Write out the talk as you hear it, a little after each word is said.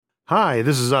Hi,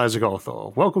 this is Isaac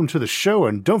Arthur. Welcome to the show,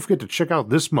 and don't forget to check out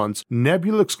this month's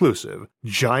Nebula exclusive,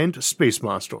 Giant Space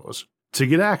Monsters. To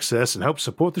get access and help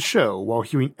support the show while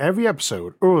hearing every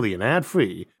episode early and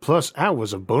ad-free, plus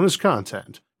hours of bonus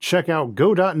content, check out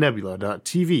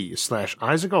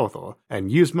go.nebula.tv/IsaacArthur and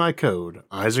use my code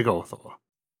IsaacArthur.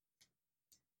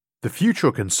 The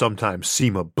future can sometimes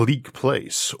seem a bleak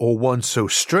place, or one so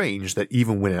strange that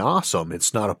even when awesome,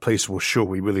 it's not a place we're sure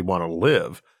we really want to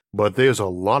live. But there's a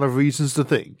lot of reasons to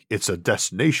think it's a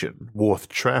destination worth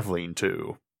traveling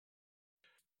to.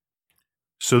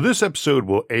 So this episode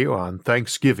will air on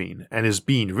Thanksgiving and is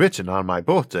being written on my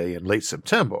birthday in late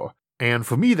September, and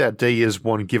for me that day is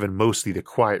one given mostly to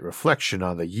quiet reflection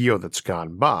on the year that's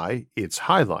gone by, its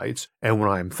highlights, and what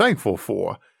I'm thankful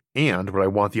for, and what I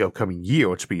want the upcoming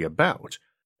year to be about.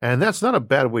 And that's not a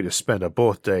bad way to spend a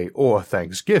birthday or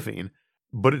Thanksgiving.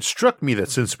 But it struck me that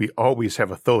since we always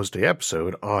have a Thursday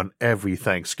episode on every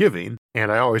Thanksgiving, and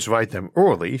I always write them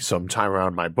early, sometime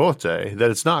around my birthday,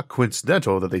 that it's not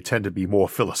coincidental that they tend to be more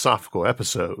philosophical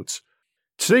episodes.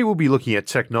 Today we'll be looking at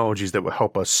technologies that will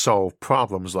help us solve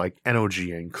problems like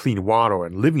energy and clean water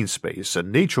and living space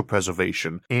and nature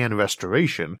preservation and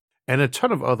restoration, and a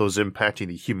ton of others impacting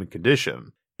the human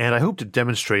condition. And I hope to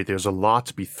demonstrate there's a lot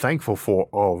to be thankful for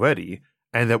already,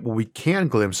 and that what we can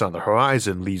glimpse on the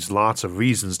horizon leaves lots of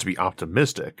reasons to be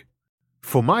optimistic.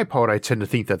 For my part, I tend to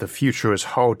think that the future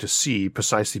is hard to see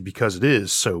precisely because it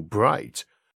is so bright.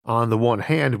 On the one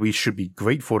hand, we should be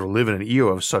grateful to live in an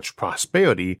era of such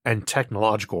prosperity and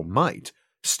technological might,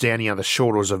 standing on the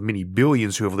shoulders of many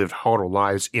billions who have lived harder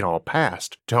lives in our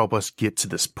past to help us get to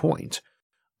this point.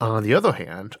 On the other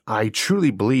hand, I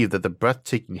truly believe that the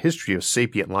breathtaking history of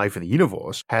sapient life in the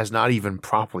universe has not even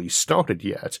properly started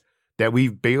yet, that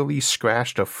we've barely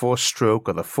scratched the first stroke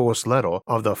of the first letter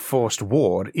of the first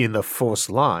word in the first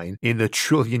line in the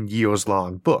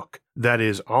trillion-years-long book that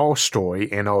is our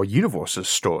story and our universe's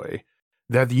story,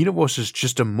 that the universe is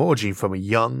just emerging from a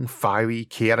young, fiery,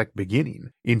 chaotic beginning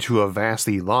into a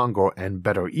vastly longer and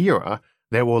better era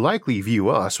that will likely view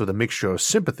us with a mixture of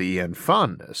sympathy and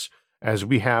fondness, as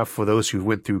we have for those who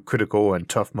went through critical and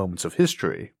tough moments of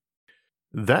history.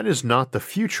 That is not the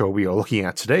future we are looking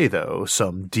at today, though,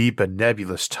 some deep and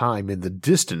nebulous time in the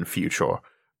distant future.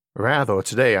 Rather,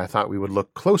 today I thought we would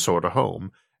look closer to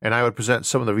home, and I would present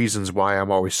some of the reasons why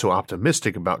I'm always so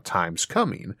optimistic about times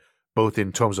coming, both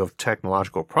in terms of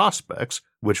technological prospects,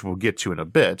 which we'll get to in a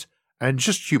bit, and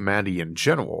just humanity in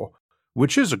general,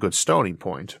 which is a good starting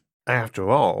point. After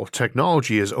all,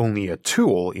 technology is only a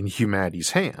tool in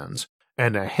humanity's hands,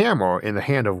 and a hammer in the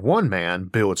hand of one man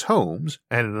builds homes,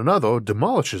 and in another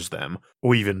demolishes them,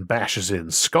 or even bashes in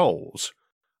skulls.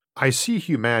 I see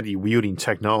humanity wielding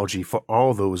technology for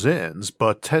all those ends,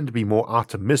 but tend to be more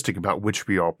optimistic about which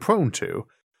we are prone to.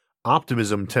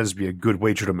 Optimism tends to be a good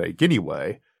wager to make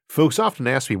anyway. Folks often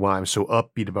ask me why I'm so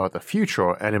upbeat about the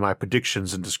future and in my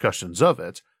predictions and discussions of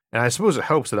it, and I suppose it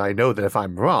helps that I know that if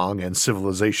I'm wrong and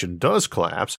civilization does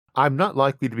collapse, I'm not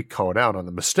likely to be called out on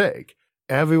the mistake.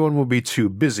 Everyone will be too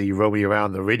busy roaming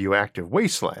around the radioactive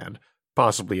wasteland,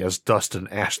 possibly as dust and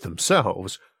ash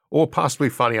themselves, or possibly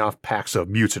fighting off packs of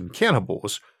mutant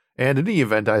cannibals, and in any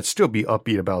event I'd still be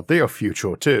upbeat about their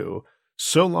future too,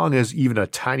 so long as even a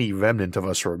tiny remnant of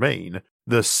us remain.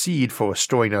 The seed for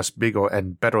restoring us bigger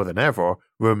and better than ever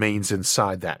remains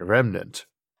inside that remnant.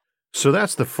 So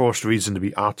that's the first reason to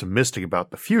be optimistic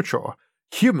about the future.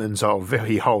 Humans are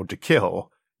very hard to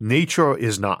kill. Nature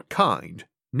is not kind.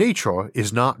 Nature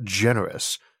is not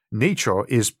generous. Nature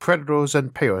is predators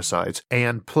and parasites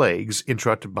and plagues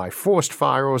interrupted by forest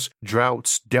fires,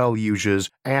 droughts, deluges,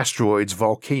 asteroids,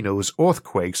 volcanoes,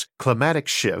 earthquakes, climatic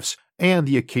shifts, and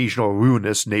the occasional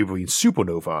ruinous neighboring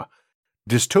supernova.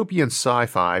 Dystopian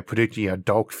sci-fi predicting a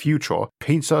dark future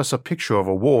paints us a picture of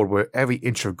a world where every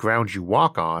inch of ground you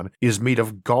walk on is made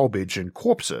of garbage and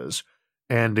corpses,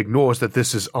 and ignores that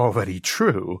this is already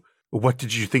true. What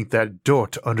did you think that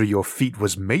dirt under your feet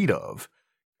was made of?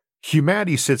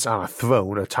 Humanity sits on a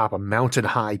throne atop a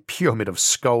mountain-high pyramid of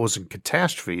skulls and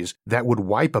catastrophes that would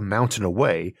wipe a mountain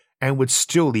away and would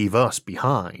still leave us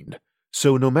behind.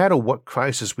 So no matter what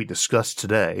crisis we discuss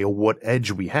today or what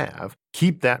edge we have,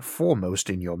 keep that foremost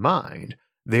in your mind.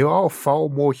 There are far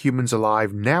more humans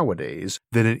alive nowadays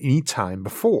than at any time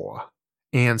before.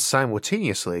 And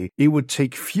simultaneously, it would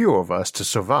take fewer of us to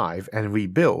survive and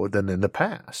rebuild than in the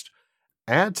past.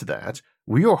 Add to that,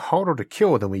 we are harder to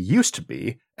kill than we used to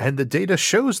be, and the data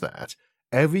shows that.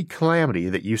 Every calamity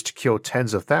that used to kill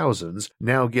tens of thousands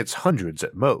now gets hundreds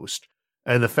at most.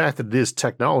 And the fact that it is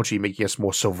technology making us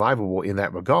more survivable in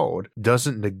that regard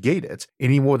doesn't negate it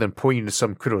any more than pointing to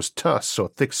some critter's tusks or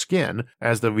thick skin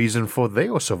as the reason for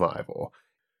their survival.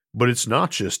 But it's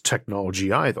not just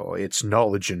technology either, it's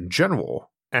knowledge in general,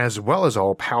 as well as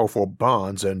our powerful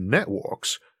bonds and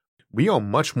networks. We are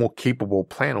much more capable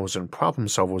planners and problem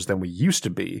solvers than we used to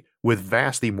be, with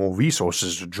vastly more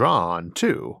resources to draw on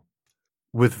too.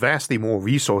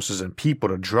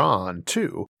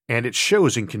 And it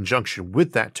shows in conjunction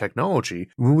with that technology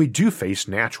when we do face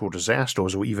natural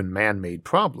disasters or even man-made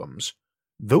problems.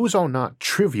 Those are not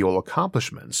trivial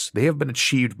accomplishments, they have been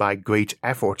achieved by great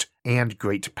effort and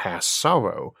great past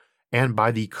sorrow, and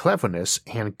by the cleverness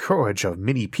and courage of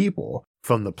many people,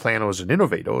 from the planners and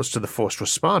innovators to the first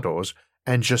responders,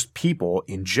 and just people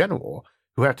in general,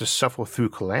 who have to suffer through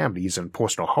calamities and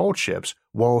personal hardships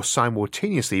while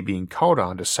simultaneously being called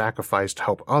on to sacrifice to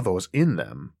help others in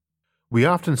them. We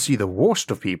often see the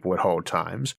worst of people at hard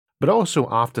times, but also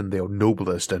often their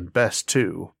noblest and best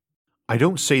too. I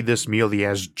don't say this merely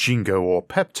as jingo or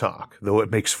pep talk, though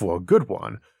it makes for a good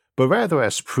one, but rather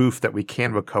as proof that we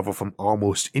can recover from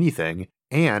almost anything,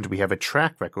 and we have a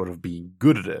track record of being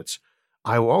good at it.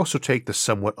 I will also take the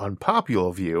somewhat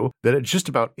unpopular view that at just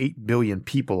about 8 billion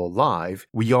people alive,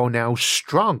 we are now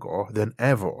stronger than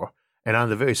ever, and on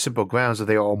the very simple grounds that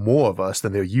there are more of us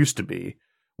than there used to be.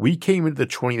 We came into the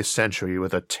 20th century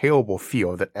with a terrible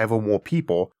fear that ever more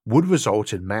people would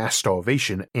result in mass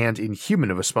starvation and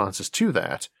inhuman responses to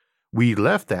that. We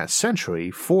left that century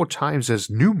 4 times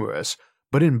as numerous,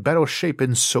 but in better shape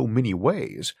in so many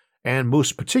ways, and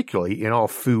most particularly in our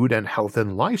food and health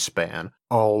and lifespan,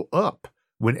 all up,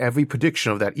 when every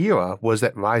prediction of that era was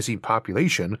that rising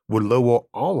population would lower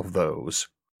all of those.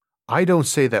 I don't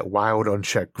say that wild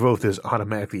unchecked growth is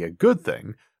automatically a good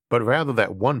thing, but rather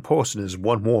that one person is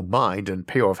one more mind and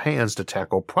pair of hands to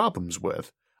tackle problems with.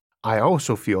 I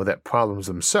also feel that problems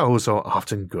themselves are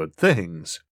often good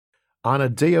things. On a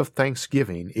day of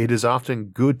Thanksgiving, it is often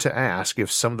good to ask if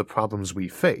some of the problems we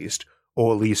faced,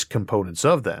 or at least components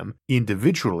of them,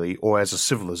 individually or as a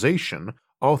civilization,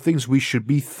 are things we should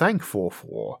be thankful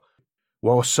for.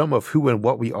 While some of who and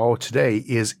what we are today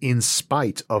is in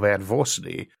spite of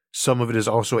adversity, some of it is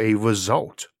also a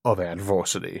result of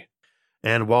adversity.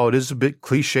 And while it is a bit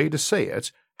cliche to say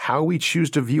it, how we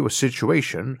choose to view a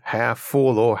situation, half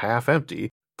full or half empty,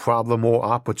 problem or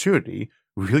opportunity,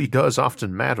 really does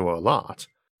often matter a lot.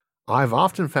 I've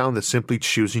often found that simply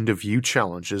choosing to view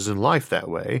challenges in life that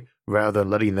way, rather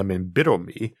than letting them embitter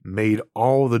me, made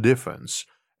all the difference.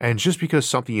 And just because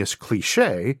something is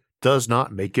cliche does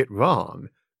not make it wrong.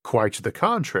 Quite to the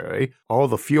contrary, all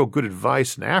the feel-good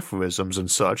advice and aphorisms and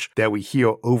such that we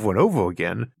hear over and over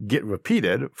again get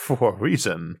repeated for a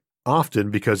reason,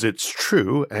 often because it's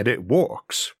true and it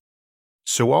works.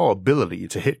 So our ability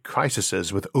to hit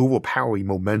crises with overpowering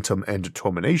momentum and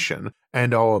determination,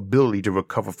 and our ability to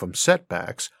recover from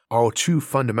setbacks, are 2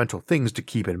 fundamental things to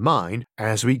keep in mind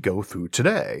as we go through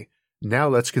today. Now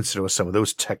let's consider some of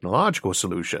those technological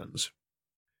solutions.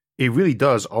 It really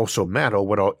does also matter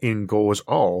what our end goals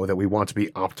are that we want to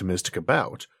be optimistic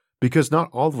about, because not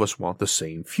all of us want the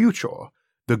same future.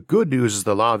 The good news is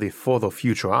that a lot of the further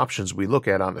future options we look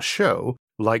at on the show,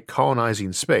 like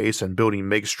colonizing space and building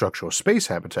megastructural space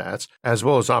habitats, as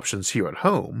well as options here at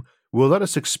home, will let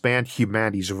us expand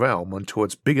humanity's realm until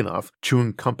it's big enough to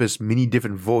encompass many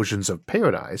different versions of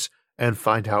paradise and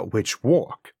find out which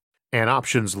work. And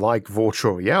options like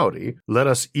virtual reality let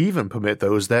us even permit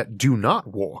those that do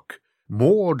not work.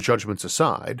 Moral judgments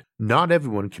aside, not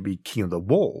everyone can be king of the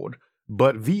world,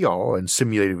 but VR and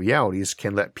simulated realities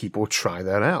can let people try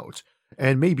that out,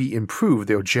 and maybe improve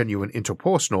their genuine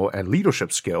interpersonal and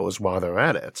leadership skills while they're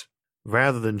at it,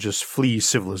 rather than just flee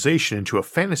civilization into a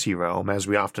fantasy realm as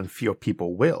we often fear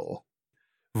people will.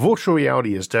 Virtual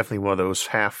reality is definitely one of those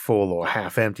half-full or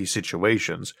half-empty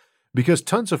situations, because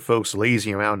tons of folks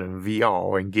lazing around in VR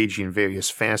or engaging in various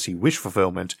fantasy wish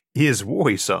fulfillment is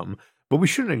worrisome, but we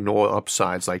shouldn't ignore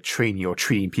upsides like training or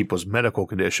treating people's medical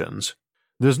conditions.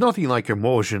 There's nothing like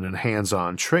immersion and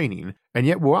hands-on training, and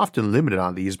yet we're often limited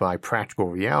on these by practical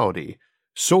reality.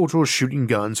 Soldiers shooting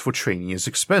guns for training is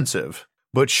expensive,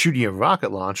 but shooting a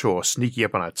rocket launcher or sneaking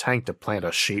up on a tank to plant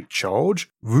a shaped charge?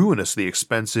 Ruinously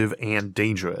expensive and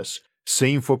dangerous.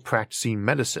 Same for practicing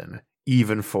medicine,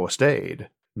 even first aid.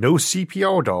 No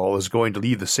CPR doll is going to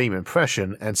leave the same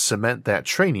impression and cement that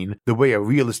training the way a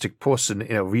realistic person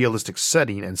in a realistic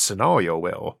setting and scenario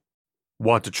will.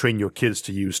 Want to train your kids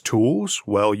to use tools?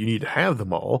 Well, you need to have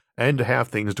them all, and to have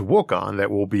things to work on that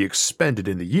will be expended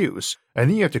in the use, and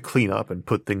then you have to clean up and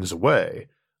put things away.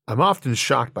 I'm often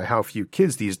shocked by how few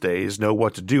kids these days know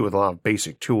what to do with a lot of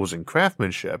basic tools and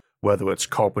craftsmanship, whether it's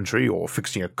carpentry or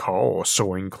fixing a car or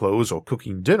sewing clothes or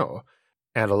cooking dinner,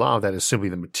 and a lot of that is simply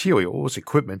the materials,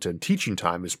 equipment, and teaching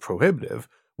time is prohibitive,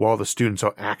 while the students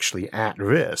are actually at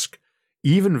risk.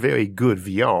 Even very good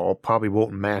VR probably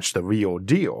won't match the real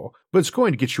deal, but it's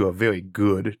going to get you a very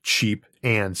good, cheap,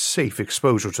 and safe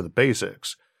exposure to the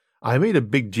basics. I made a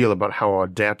big deal about how our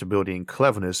adaptability and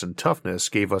cleverness and toughness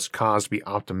gave us cause to be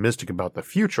optimistic about the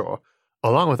future,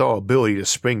 along with our ability to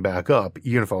spring back up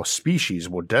even if our species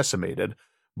were decimated,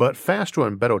 but faster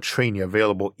and better training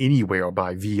available anywhere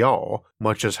by VR,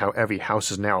 much as how every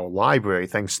house is now a library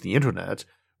thanks to the internet,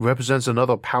 represents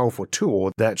another powerful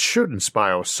tool that should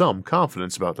inspire some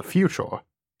confidence about the future.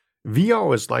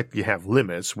 VR is likely to have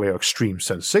limits where extreme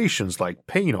sensations like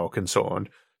pain are concerned,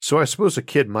 so I suppose a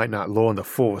kid might not learn the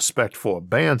full respect for a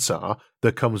bandsaw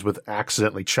that comes with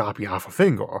accidentally chopping off a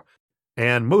finger,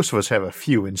 and most of us have a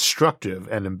few instructive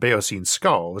and embarrassing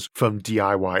scars from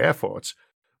DIY efforts,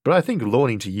 but I think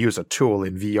learning to use a tool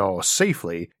in VR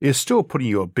safely is still putting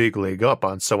you a big leg up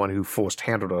on someone who first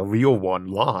handled a real one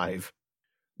live.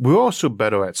 We're also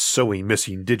better at sewing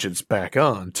missing digits back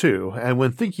on, too, and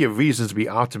when thinking of reasons to be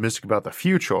optimistic about the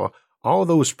future, all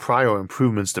those prior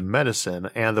improvements to medicine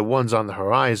and the ones on the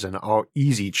horizon are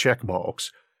easy check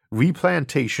marks.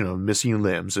 Replantation of missing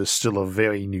limbs is still a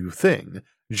very new thing,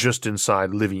 just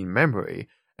inside living memory,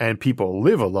 and people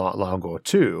live a lot longer,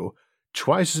 too.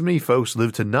 Twice as many folks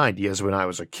live to 90 as when I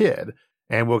was a kid,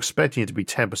 and we're expecting it to be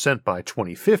 10% by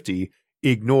 2050,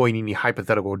 ignoring any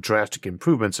hypothetical drastic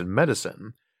improvements in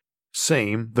medicine.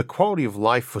 Same, the quality of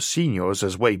life for seniors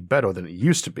is way better than it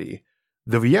used to be.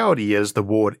 The reality is the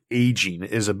word aging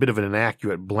is a bit of an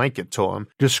inaccurate blanket term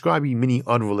describing many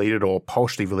unrelated or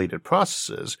partially related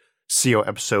processes. See our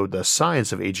episode The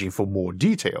Science of Aging for more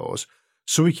details,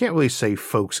 so we can't really say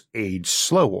folks age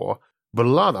slower, but a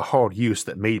lot of the hard use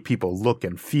that made people look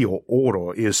and feel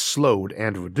older is slowed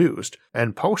and reduced,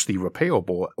 and partially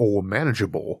repairable or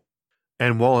manageable.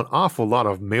 And while an awful lot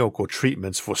of miracle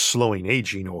treatments for slowing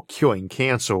aging or curing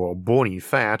cancer or burning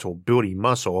fat or building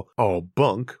muscle are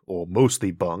bunk, or mostly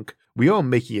bunk, we are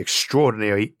making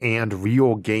extraordinary and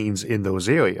real gains in those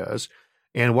areas,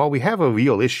 and while we have a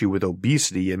real issue with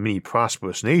obesity in many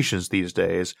prosperous nations these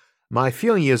days, my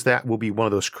feeling is that will be one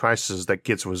of those crises that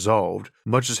gets resolved,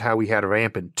 much as how we had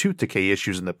rampant tooth decay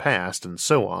issues in the past and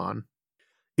so on.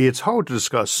 It's hard to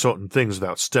discuss certain things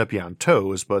without stepping on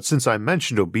toes, but since I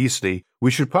mentioned obesity,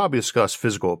 we should probably discuss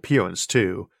physical appearance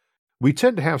too. We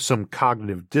tend to have some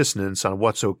cognitive dissonance on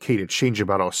what's okay to change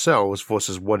about ourselves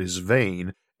versus what is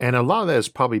vain, and a lot of that is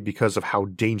probably because of how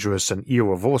dangerous and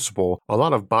irreversible a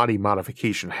lot of body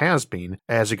modification has been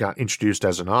as it got introduced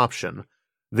as an option.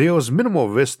 There is minimal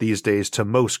risk these days to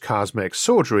most cosmetic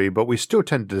surgery, but we still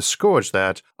tend to discourage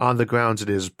that on the grounds it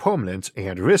is permanent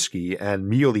and risky and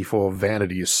merely for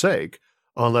vanity's sake,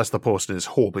 unless the person is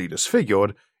horribly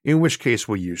disfigured, in which case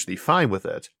we're usually fine with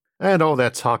it. And all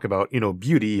that talk about inner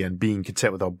beauty and being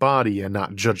content with our body and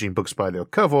not judging books by their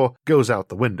cover goes out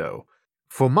the window.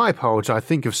 For my part, I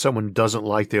think if someone doesn't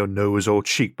like their nose or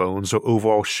cheekbones or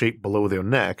overall shape below their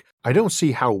neck, I don't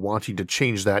see how wanting to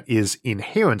change that is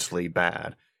inherently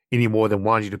bad, any more than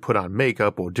wanting to put on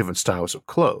makeup or different styles of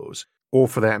clothes, or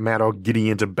for that matter getting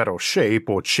into better shape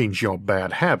or changing your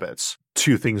bad habits,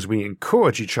 two things we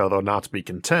encourage each other not to be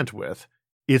content with.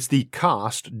 It's the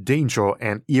cost, danger,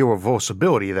 and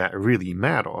irreversibility that really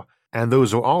matter, and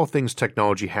those are all things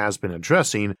technology has been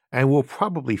addressing and will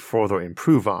probably further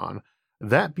improve on.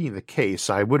 That being the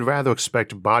case, I would rather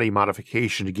expect body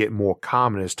modification to get more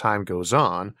common as time goes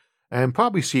on, and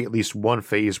probably see at least one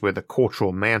phase where the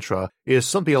cultural mantra is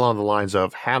something along the lines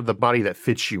of have the body that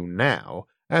fits you now,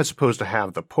 as opposed to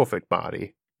have the perfect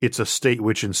body. It's a state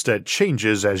which instead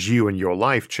changes as you and your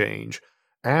life change.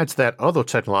 Add to that other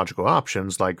technological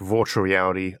options like virtual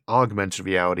reality, augmented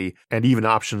reality, and even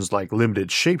options like limited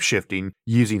shapeshifting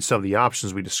using some of the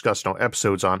options we discussed in our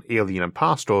episodes on alien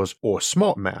imposters or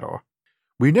smart matter.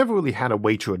 We never really had a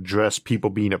way to address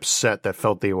people being upset that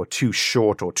felt they were too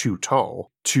short or too tall,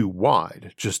 too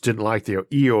wide, just didn't like their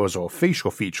ears or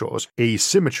facial features,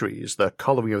 asymmetries, the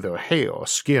coloring of their hair,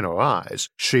 skin or eyes,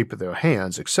 shape of their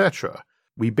hands, etc.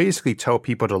 We basically tell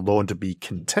people to learn to be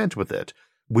content with it,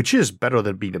 which is better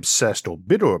than being obsessed or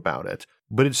bitter about it,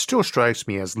 but it still strikes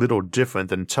me as little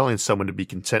different than telling someone to be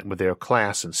content with their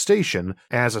class and station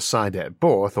as assigned at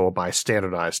birth or by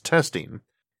standardized testing.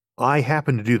 I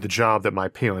happened to do the job that my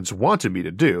parents wanted me to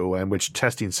do and which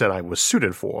testing said I was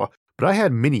suited for, but I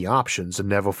had many options and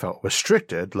never felt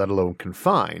restricted, let alone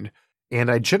confined,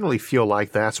 and I generally feel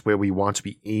like that's where we want to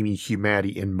be aiming humanity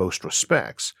in most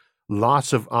respects.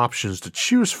 Lots of options to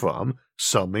choose from,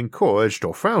 some encouraged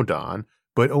or frowned on,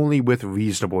 but only with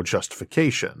reasonable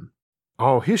justification.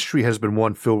 Our history has been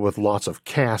one filled with lots of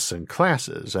castes and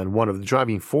classes, and one of the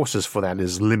driving forces for that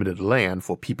is limited land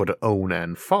for people to own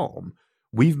and farm.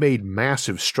 We've made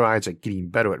massive strides at getting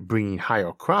better at bringing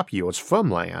higher crop yields from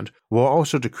land while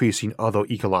also decreasing other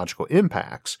ecological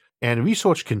impacts, and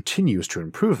research continues to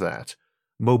improve that.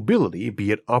 Mobility,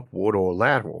 be it upward or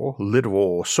lateral, literal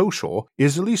or social,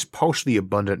 is at least partially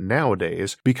abundant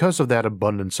nowadays because of that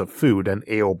abundance of food and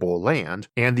arable land,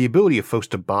 and the ability of folks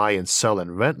to buy and sell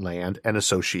and rent land and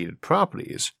associated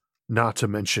properties. Not to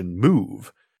mention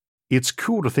move. It's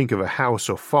cool to think of a house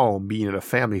or farm being in a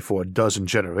family for a dozen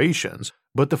generations,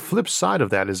 but the flip side of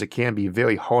that is it can be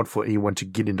very hard for anyone to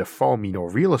get into farming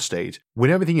or real estate when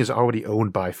everything is already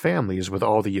owned by families with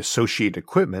all the associated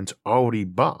equipment already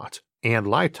bought, and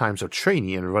lifetimes of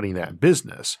training in running that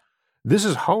business. This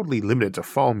is hardly limited to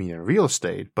farming and real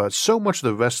estate, but so much of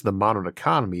the rest of the modern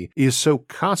economy is so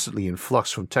constantly in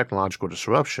flux from technological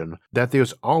disruption that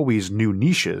there's always new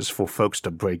niches for folks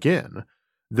to break in.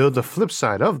 Though the flip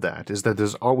side of that is that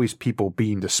there's always people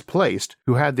being displaced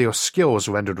who had their skills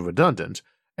rendered redundant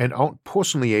and aren't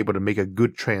personally able to make a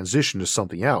good transition to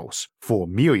something else, for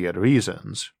myriad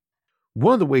reasons.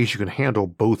 One of the ways you can handle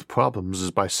both problems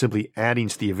is by simply adding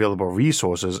to the available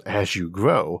resources as you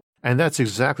grow, and that's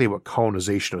exactly what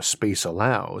colonization of space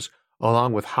allows,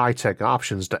 along with high-tech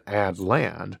options to add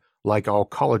land, like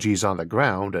arcologies on the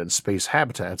ground and space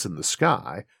habitats in the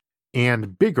sky.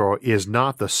 And bigger is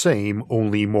not the same,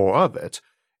 only more of it.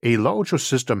 A larger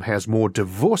system has more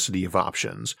diversity of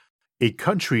options. A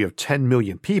country of 10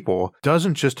 million people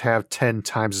doesn't just have 10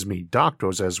 times as many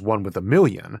doctors as one with 1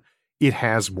 million. It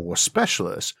has more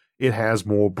specialists, it has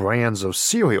more brands of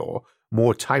cereal,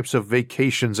 more types of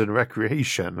vacations and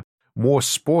recreation, more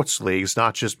sports leagues,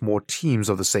 not just more teams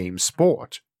of the same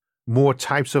sport, more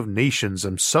types of nations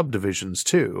and subdivisions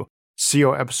too. See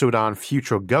our episode on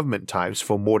future government types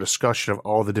for more discussion of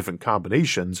all the different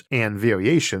combinations and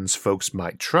variations folks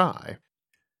might try.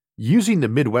 Using the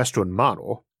Midwestern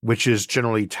model, which is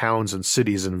generally towns and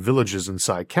cities and villages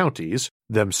inside counties,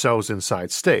 themselves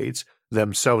inside states,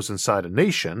 themselves inside a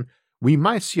nation, we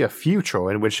might see a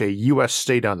future in which a US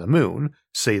state on the moon,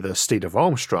 say the state of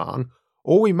Armstrong,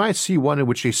 or we might see one in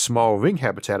which a small ring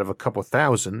habitat of a couple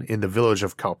thousand in the village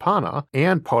of Kalpana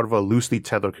and part of a loosely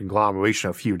tethered conglomeration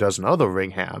of a few dozen other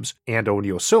ring habs and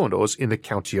O'Neill cylinders in the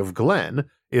county of Glenn,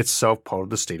 itself part of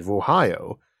the state of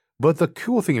Ohio. But the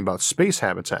cool thing about space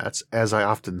habitats, as I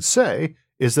often say,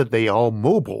 is that they are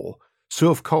mobile,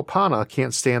 so if Kalpana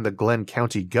can't stand the Glenn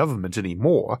County government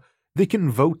anymore, they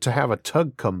can vote to have a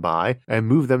tug come by and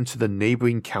move them to the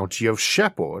neighboring county of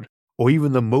Shepherd, or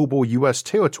even the mobile US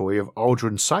territory of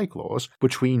Aldrin Cyclors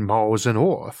between Mars and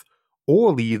Earth,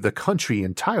 or leave the country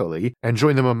entirely and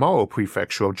join the Mamoru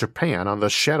prefecture of Japan on the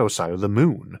shadow side of the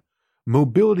moon.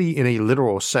 Mobility in a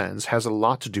literal sense has a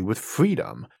lot to do with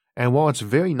freedom, and while it's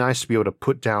very nice to be able to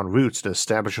put down roots and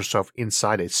establish yourself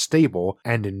inside a stable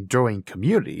and enduring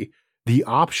community, the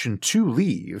option to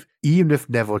leave, even if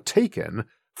never taken,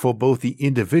 for both the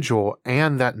individual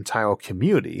and that entire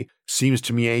community seems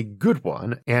to me a good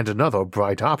one and another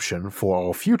bright option for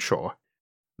our future.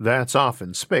 That's off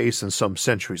in space and some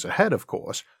centuries ahead, of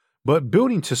course, but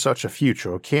building to such a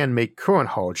future can make current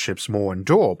hardships more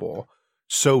endurable.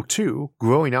 So too,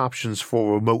 growing options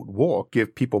for remote work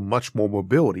give people much more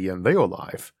mobility in their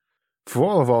life. For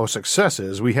all of our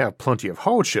successes, we have plenty of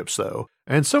hardships though,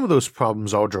 and some of those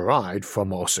problems are derived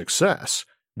from our success.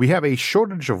 We have a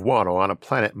shortage of water on a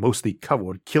planet mostly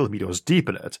covered kilometers deep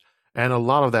in it, and a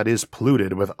lot of that is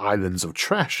polluted with islands of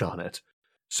trash on it.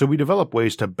 So we develop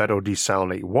ways to better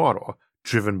desalinate water,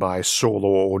 driven by solar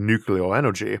or nuclear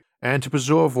energy, and to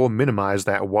preserve or minimize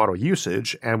that water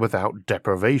usage and without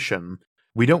deprivation.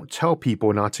 We don't tell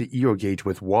people not to irrigate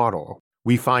with water.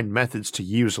 We find methods to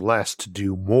use less to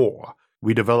do more.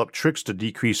 We develop tricks to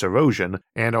decrease erosion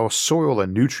and our soil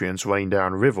and nutrients running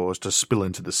down rivers to spill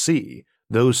into the sea.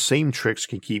 Those same tricks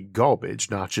can keep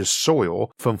garbage, not just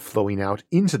soil, from flowing out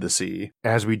into the sea,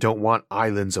 as we don't want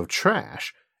islands of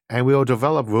trash, and we'll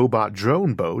develop robot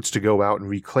drone boats to go out and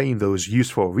reclaim those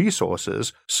useful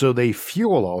resources so they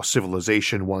fuel our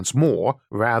civilization once more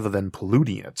rather than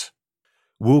polluting it.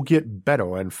 We'll get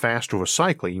better and faster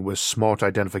recycling with smart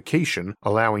identification,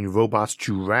 allowing robots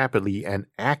to rapidly and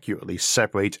accurately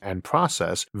separate and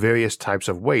process various types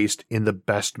of waste in the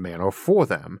best manner for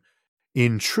them.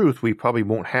 In truth, we probably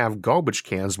won't have garbage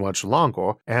cans much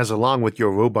longer, as along with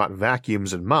your robot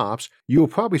vacuums and mops, you'll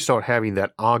probably start having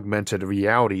that augmented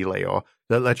reality layer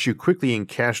that lets you quickly and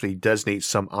casually designate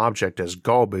some object as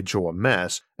garbage or a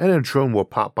mess, and a drone will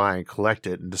pop by and collect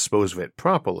it and dispose of it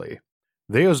properly.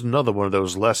 There's another one of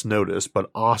those less noticed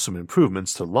but awesome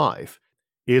improvements to life.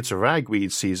 It's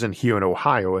ragweed season here in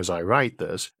Ohio as I write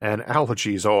this, and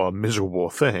allergies are a miserable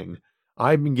thing.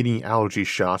 I've been getting allergy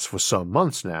shots for some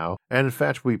months now, and in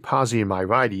fact will be pausing my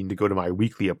writing to go to my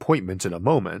weekly appointment in a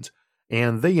moment,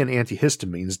 and they and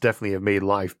antihistamines definitely have made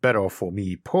life better for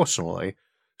me personally.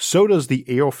 So does the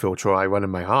air filter I run in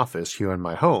my office here in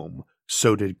my home.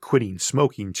 So did quitting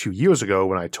smoking 2 years ago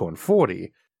when I turned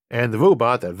 40, and the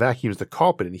robot that vacuums the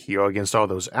carpet in here against all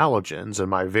those allergens and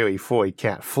my very furry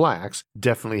cat Flax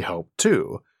definitely helped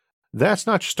too. That's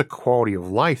not just a quality of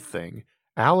life thing.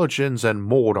 Allergens and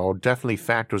mold are definitely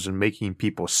factors in making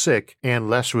people sick and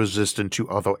less resistant to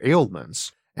other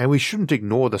ailments, and we shouldn't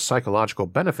ignore the psychological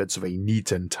benefits of a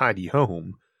neat and tidy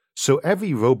home. So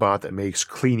every robot that makes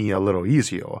cleaning a little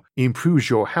easier improves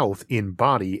your health in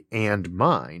body and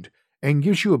mind, and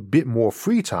gives you a bit more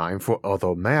free time for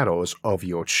other matters of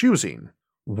your choosing.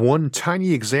 One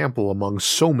tiny example among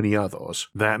so many others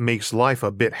that makes life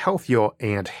a bit healthier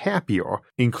and happier,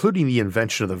 including the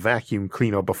invention of the vacuum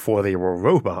cleaner before they were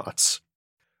robots.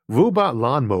 Robot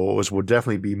lawnmowers will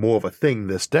definitely be more of a thing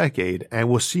this decade, and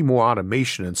we'll see more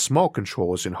automation and smart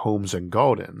controls in homes and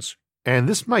gardens. And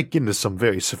this might get into some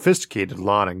very sophisticated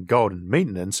lawn and garden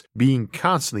maintenance being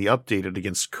constantly updated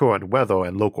against current weather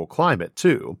and local climate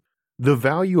too. The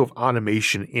value of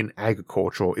automation in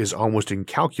agriculture is almost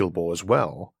incalculable as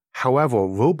well. However,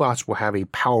 robots will have a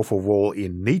powerful role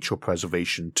in nature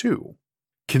preservation too.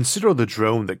 Consider the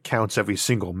drone that counts every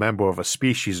single member of a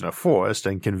species in a forest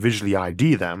and can visually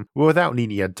ID them without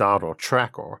needing a dot or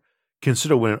tracker.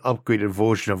 Consider when an upgraded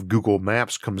version of Google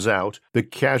Maps comes out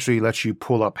that casually lets you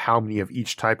pull up how many of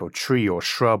each type of tree or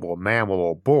shrub or mammal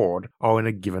or bird are in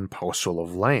a given parcel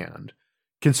of land.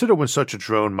 Consider when such a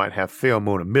drone might have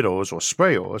pheromone emitters or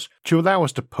sprayers to allow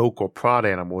us to poke or prod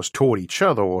animals toward each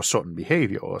other or certain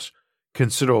behaviors.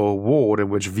 Consider a world in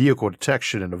which vehicle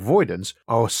detection and avoidance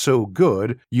are so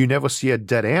good you never see a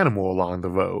dead animal along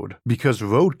the road, because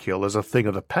roadkill is a thing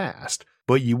of the past,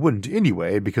 but you wouldn't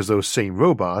anyway because those same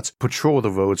robots patrol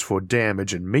the roads for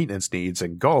damage and maintenance needs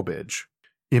and garbage.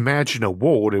 Imagine a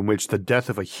world in which the death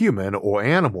of a human or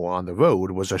animal on the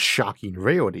road was a shocking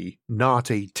rarity, not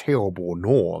a terrible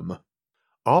norm.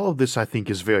 All of this I think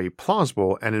is very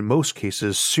plausible and in most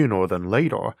cases sooner than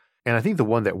later, and I think the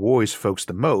one that worries folks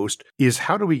the most is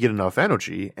how do we get enough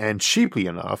energy, and cheaply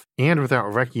enough, and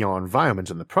without wrecking our environment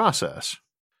in the process.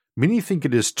 Many think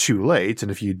it is too late, and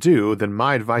if you do, then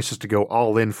my advice is to go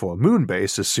all in for a moon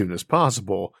base as soon as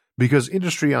possible, because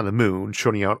industry on the moon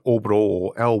churning out orbital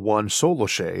or L1 solar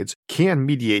shades can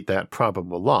mediate that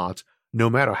problem a lot, no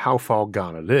matter how far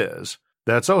gone it is.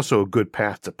 That's also a good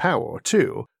path to power,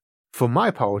 too. For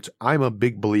my part, I'm a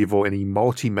big believer in a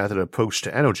multi-method approach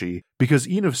to energy because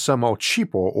even if some are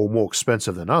cheaper or more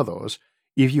expensive than others,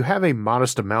 if you have a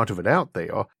modest amount of it out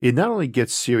there, it not only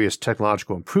gets serious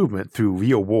technological improvement through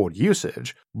real-world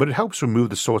usage, but it helps remove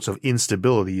the sorts of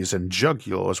instabilities and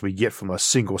jugulars we get from a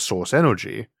single-source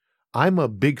energy. I'm a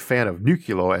big fan of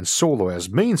nuclear and solar as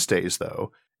mainstays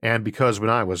though, and because when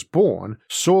I was born,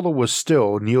 solar was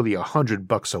still nearly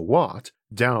 $100 a watt,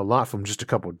 down a lot from just a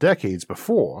couple decades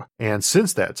before, and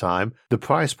since that time, the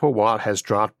price per watt has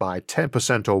dropped by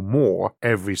 10% or more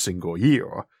every single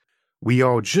year. We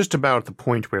are just about at the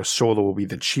point where solar will be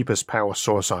the cheapest power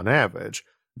source on average.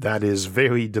 That is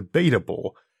very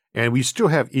debatable, and we still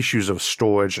have issues of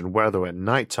storage and weather at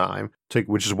nighttime,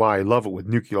 which is why I love it with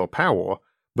nuclear power,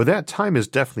 but that time is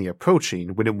definitely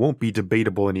approaching when it won't be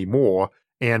debatable anymore,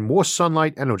 and more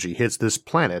sunlight energy hits this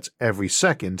planet every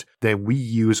second than we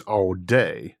use all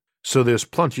day, so there's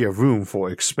plenty of room for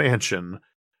expansion.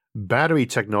 Battery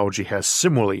technology has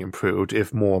similarly improved,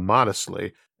 if more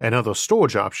modestly, and other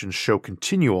storage options show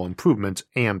continual improvement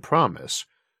and promise.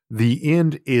 The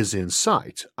end is in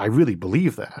sight, I really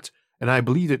believe that, and I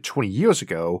believed it 20 years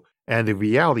ago, and the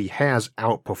reality has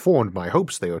outperformed my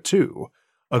hopes there too.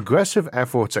 Aggressive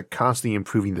efforts at constantly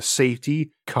improving the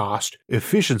safety, cost,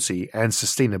 efficiency, and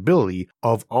sustainability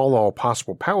of all our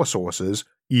possible power sources,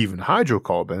 even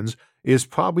hydrocarbons, is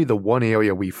probably the one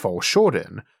area we fall short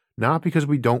in, not because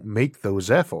we don't make those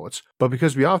efforts, but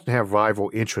because we often have rival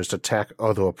interests attack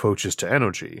other approaches to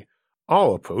energy.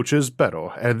 Our approach is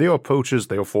better, and their approach is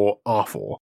therefore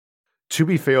awful. To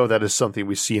be fair, that is something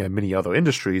we see in many other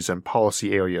industries and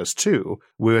policy areas too,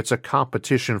 where it's a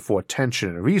competition for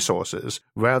attention and resources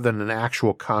rather than an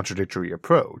actual contradictory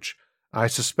approach. I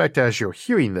suspect as you're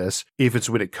hearing this, if it's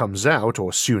when it comes out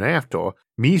or soon after,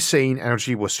 me saying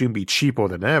energy will soon be cheaper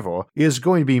than ever is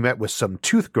going to be met with some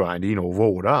tooth grinding or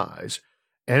rolled eyes.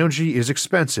 Energy is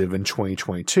expensive in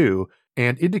 2022,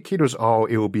 and indicators are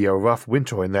it will be a rough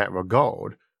winter in that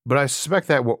regard. but I suspect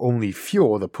that will only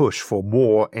fuel the push for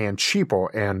more and cheaper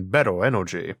and better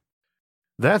energy.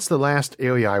 That's the last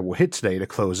area I will hit today to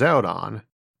close out on.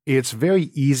 It's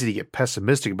very easy to get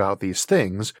pessimistic about these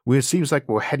things when it seems like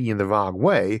we're heading in the wrong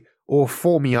way or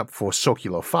forming up for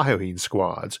circular firing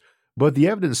squads, but the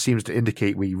evidence seems to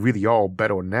indicate we really are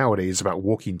better nowadays about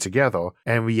working together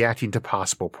and reacting to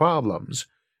possible problems.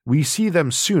 We see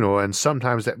them sooner, and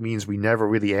sometimes that means we never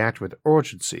really act with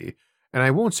urgency, and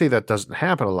I won't say that doesn't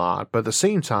happen a lot, but at the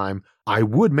same time, I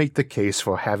would make the case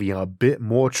for having a bit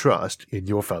more trust in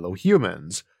your fellow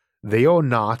humans. They are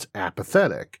not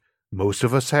apathetic. Most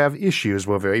of us have issues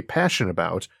we're very passionate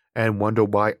about and wonder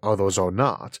why others are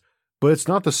not, but it's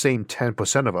not the same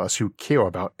 10% of us who care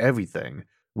about everything.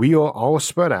 We are all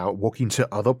spread out working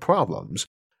to other problems,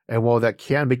 and while that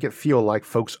can make it feel like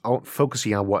folks aren't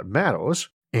focusing on what matters,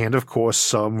 and of course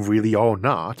some really are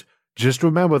not, just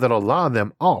remember that a lot of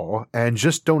them are and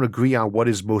just don't agree on what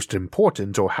is most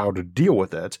important or how to deal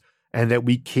with it, and that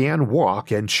we can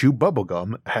walk and chew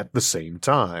bubblegum at the same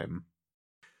time.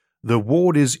 The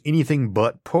world is anything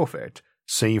but perfect,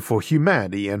 same for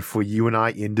humanity and for you and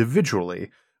I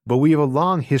individually, but we have a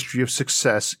long history of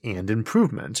success and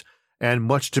improvement, and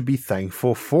much to be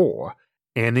thankful for,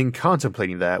 and in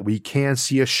contemplating that we can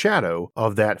see a shadow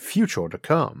of that future to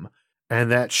come. And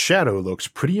that shadow looks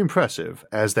pretty impressive,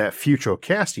 as that future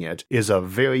casting it is a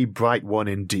very bright one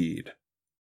indeed.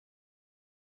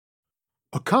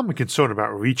 A common concern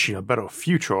about reaching a better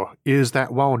future is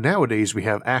that while nowadays we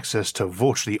have access to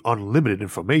virtually unlimited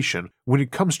information, when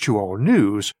it comes to our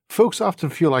news, folks often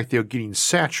feel like they're getting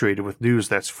saturated with news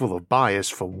that's full of bias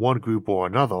from one group or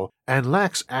another and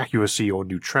lacks accuracy or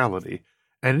neutrality.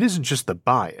 And it isn't just the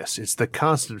bias, it's the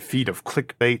constant feed of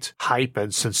clickbait, hype,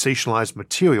 and sensationalized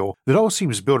material that all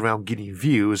seems built around getting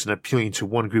views and appealing to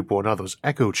one group or another's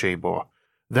echo chamber.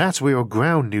 That's where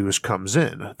Ground News comes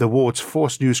in, the world's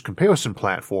first news comparison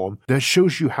platform that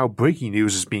shows you how breaking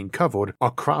news is being covered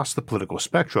across the political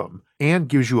spectrum, and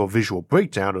gives you a visual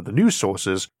breakdown of the news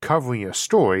sources covering a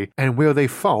story and where they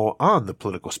fall on the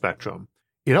political spectrum.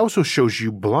 It also shows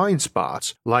you blind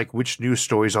spots, like which news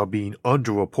stories are being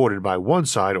underreported by one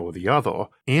side or the other,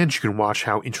 and you can watch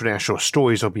how international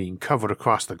stories are being covered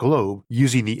across the globe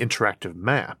using the interactive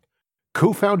map.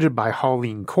 Co-founded by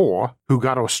Harleen Kaur, who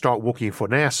got her start working for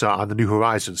NASA on the New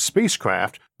Horizons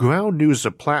spacecraft, Ground News is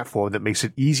a platform that makes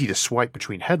it easy to swipe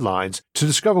between headlines to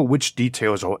discover which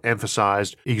details are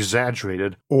emphasized,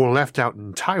 exaggerated, or left out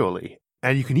entirely,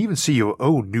 and you can even see your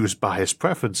own news bias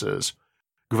preferences.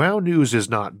 Ground News is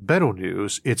not better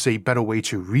news, it's a better way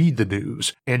to read the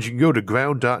news, and you can go to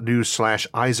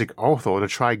ground.news/Isaac Arthur to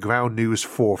try Ground News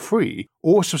for free,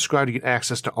 or subscribe to get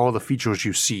access to all the features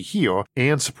you see here,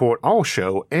 and support our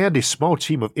show and a small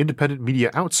team of independent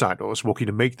media outsiders working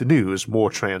to make the news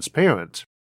more transparent.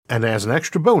 And as an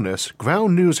extra bonus,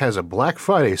 Ground News has a Black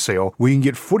Friday sale where you can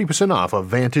get 40% off a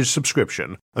Vantage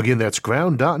subscription. Again, that's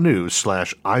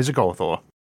ground.news/Isaac Arthur.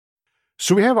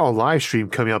 So we have our live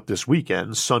stream coming up this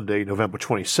weekend, Sunday, November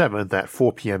 27th at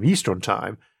 4 p.m. Eastern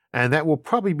Time, and that will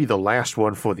probably be the last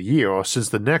one for the year since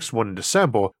the next one in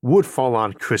December would fall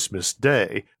on Christmas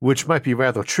Day, which might be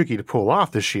rather tricky to pull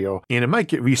off this year, and it might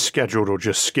get rescheduled or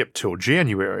just skipped till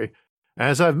January.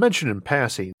 As I've mentioned in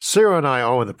passing, Sarah and I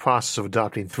are in the process of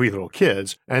adopting 3 little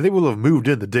kids, and they will have moved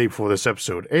in the day before this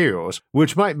episode airs,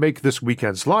 which might make this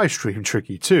weekend's live stream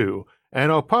tricky too. And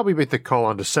I'll probably make the call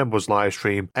on December's live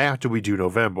stream after we do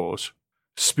November's.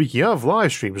 Speaking of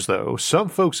live streams though, some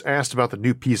folks asked about the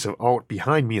new piece of art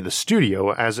behind me in the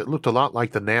studio as it looked a lot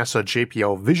like the NASA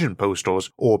JPL Vision posters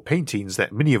or paintings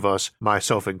that many of us,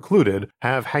 myself included,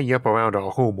 have hanging up around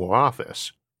our home or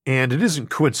office. And it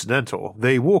isn't coincidental,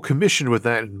 they were commissioned with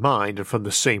that in mind and from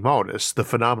the same artist, the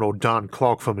phenomenal Don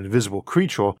Clark from Invisible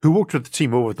Creature, who worked with the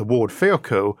team over at the World Fair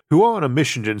Co., who are on a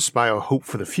mission to inspire hope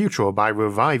for the future by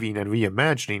reviving and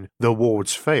reimagining the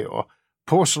World's Fair.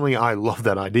 Personally, I love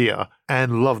that idea,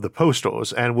 and love the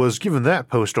posters, and was given that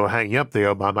poster hanging up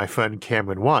there by my friend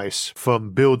Cameron Weiss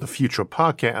from Build the Future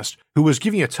podcast, who was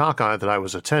giving a talk on it that I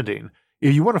was attending.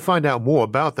 If you want to find out more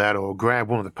about that or grab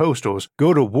one of the posters,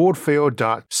 go to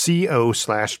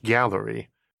worldfair.co/gallery.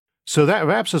 So that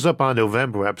wraps us up on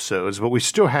November episodes, but we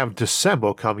still have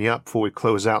December coming up before we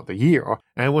close out the year,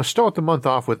 and we'll start the month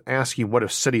off with asking what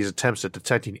if SETI's attempts at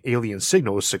detecting alien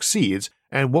signals succeeds,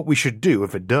 and what we should do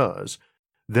if it does.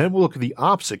 Then we'll look at the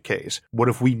opposite case. What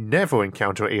if we never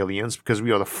encounter aliens because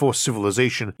we are the first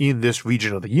civilization in this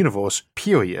region of the universe,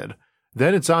 period?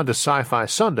 Then it's on to Sci-Fi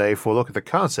Sunday for a look at the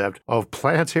concept of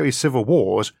planetary civil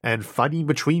wars and fighting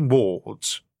between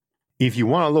worlds. If you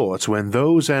want alerts when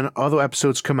those and other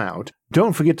episodes come out,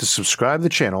 don't forget to subscribe to the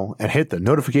channel and hit the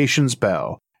notifications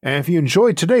bell. And if you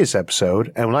enjoyed today's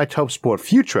episode and would like to help support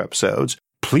future episodes,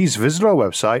 please visit our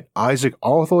website,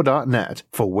 isaacarthur.net,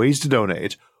 for ways to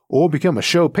donate, or become a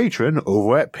show patron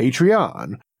over at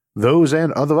Patreon. Those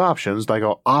and other options, like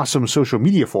our awesome social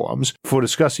media forums for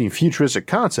discussing futuristic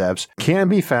concepts, can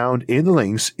be found in the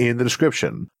links in the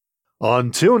description.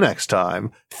 Until next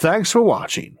time, thanks for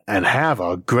watching, and have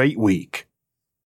a great week.